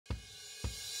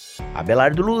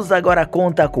Abelardo Luz agora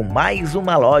conta com mais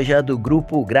uma loja do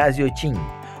Grupo Grazziotin,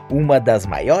 uma das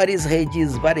maiores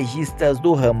redes varejistas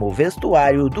do ramo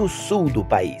vestuário do sul do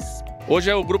país.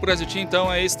 Hoje o Grupo Grazziotin então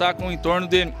aí está com em torno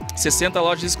de 60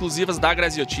 lojas exclusivas da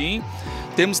Grazziotin.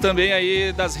 Temos também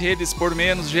aí das redes por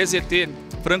menos GZT,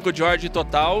 Franco Jorge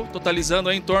Total, totalizando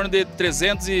aí em torno de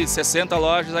 360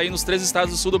 lojas aí nos 3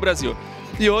 estados do sul do Brasil.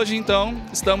 E hoje então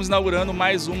estamos inaugurando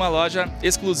mais uma loja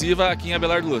exclusiva aqui em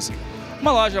Abelardo Luz.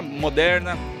 Uma loja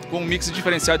moderna, com um mix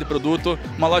diferenciado de produto,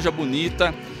 uma loja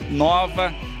bonita,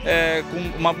 nova,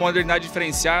 com uma modernidade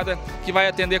diferenciada que vai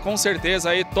atender com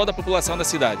certeza aí toda a população da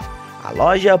cidade. A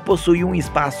loja possui um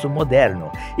espaço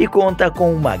moderno e conta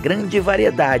com uma grande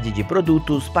variedade de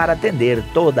produtos para atender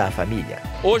toda a família.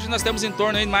 Hoje nós temos em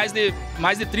torno de mais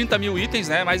de 30 mil itens,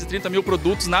 né? Mais de 30 mil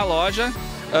produtos na loja.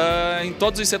 Em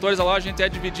todos os setores da loja a gente é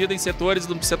dividido em setores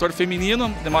do setor feminino,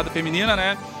 de moda feminina,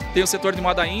 né? Tem o setor de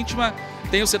moda íntima,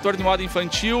 tem o setor de moda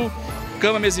infantil,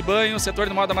 cama, mesa e banho, setor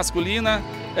de moda masculina,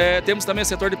 temos também o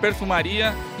setor de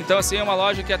perfumaria. Então assim é uma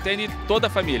loja que atende toda a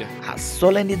família. A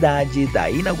solenidade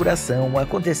da inauguração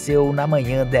aconteceu na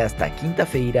manhã desta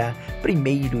quinta-feira,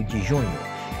 1º de junho,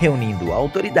 reunindo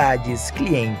autoridades,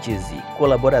 clientes e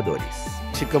colaboradores.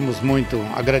 Ficamos muito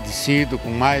agradecidos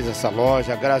com mais essa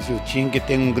loja, a Grazziotin, que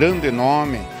tem um grande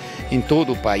nome em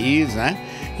todo o país, né?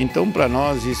 Então, para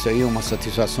nós, isso aí é uma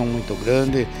satisfação muito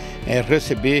grande,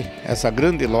 receber essa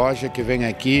grande loja que vem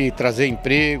aqui trazer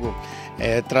emprego,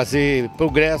 trazer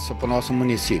progresso para o nosso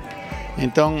município.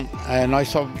 Então,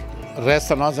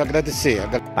 resta nós agradecer.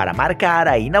 Para marcar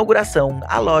a inauguração,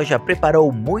 a loja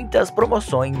preparou muitas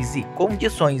promoções e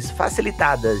condições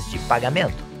facilitadas de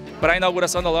pagamento. Para a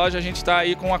inauguração da loja, a gente está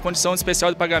aí com a condição especial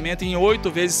de pagamento em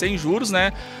 8 vezes sem juros,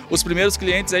 né? Os primeiros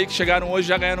clientes aí que chegaram hoje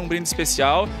já ganharam um brinde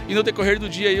especial e no decorrer do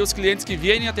dia aí os clientes que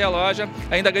vierem até a loja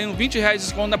ainda ganham R$20 de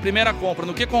desconto na primeira compra.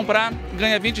 No que comprar,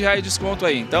 ganha R$20 de desconto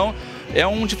aí. Então, é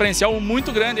um diferencial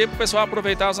muito grande aí para o pessoal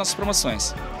aproveitar as nossas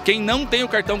promoções. Quem não tem o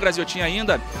cartão Grazziotin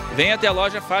ainda, vem até a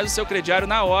loja, faz o seu crediário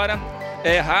na hora.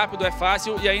 É rápido, é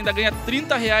fácil e ainda ganha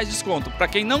R$30 de desconto. Para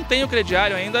quem não tem o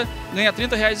crediário ainda, ganha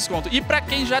R$30 de desconto. E para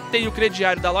quem já tem o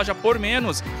crediário da loja por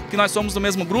menos, que nós somos do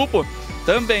mesmo grupo,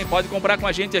 também pode comprar com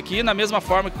a gente aqui, na mesma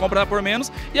forma que compra na por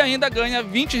menos, e ainda ganha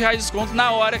R$20 de desconto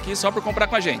na hora aqui, só por comprar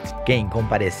com a gente. Quem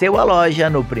compareceu à loja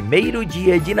no primeiro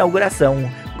dia de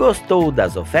inauguração, gostou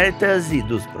das ofertas e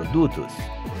dos produtos.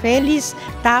 Feliz,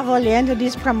 estava olhando, eu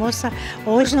disse para a moça,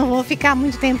 hoje não vou ficar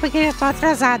muito tempo porque já estou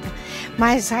atrasada,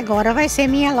 mas agora vai ser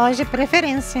minha loja de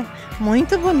preferência,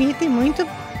 muito bonita e muito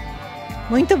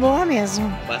boa mesmo.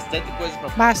 Bastante coisa para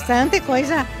comprar. Bastante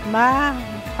coisa,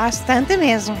 bastante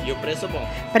mesmo. E o preço bom?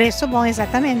 Preço bom,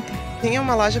 exatamente. Tem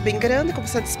uma loja bem grande, com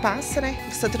bastante espaço, né,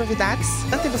 bastante novidades,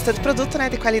 tem bastante produto, né,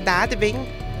 de qualidade, bem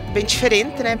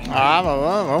diferente, né?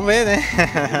 Vamos ver, né?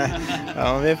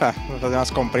 Vamos ver para fazer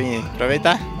umas comprinhas,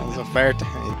 aproveitar as ofertas.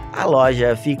 A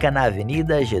loja fica na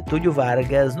Avenida Getúlio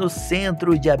Vargas, no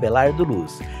centro de Abelardo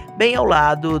Luz, bem ao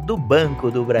lado do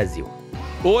Banco do Brasil.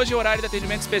 Hoje o horário de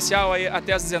atendimento especial aí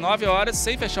até às 19 horas,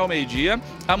 sem fechar o meio-dia.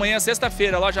 Amanhã,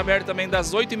 sexta-feira, a loja aberta também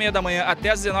das 8h30 da manhã até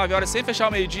às 19 horas, sem fechar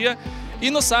o meio-dia. E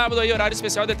no sábado, aí, horário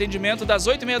especial de atendimento das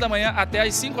 8h30 da manhã até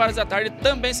às 5 horas da tarde,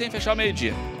 também sem fechar o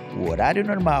meio-dia. O horário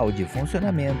normal de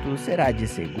funcionamento será de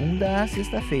segunda a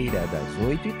sexta-feira, das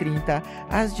 8h30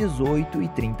 às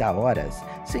 18h30 horas,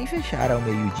 sem fechar ao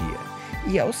meio-dia.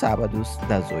 E aos sábados,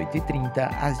 das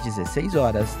 8h30 às 16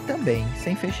 horas, também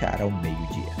sem fechar ao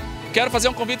meio-dia. Quero fazer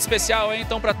um convite especial aí,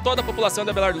 então, para toda a população de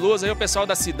Abelardo Luz, aí, o pessoal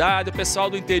da cidade, o pessoal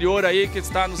do interior aí que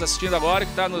está nos assistindo agora,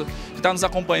 que está nos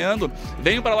acompanhando.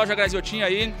 Venham para a loja Grazziotin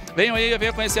aí, venham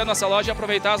conhecer a nossa loja e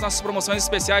aproveitar as nossas promoções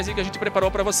especiais aí que a gente preparou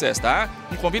para vocês, tá?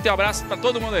 Um convite e um abraço para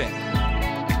todo mundo aí.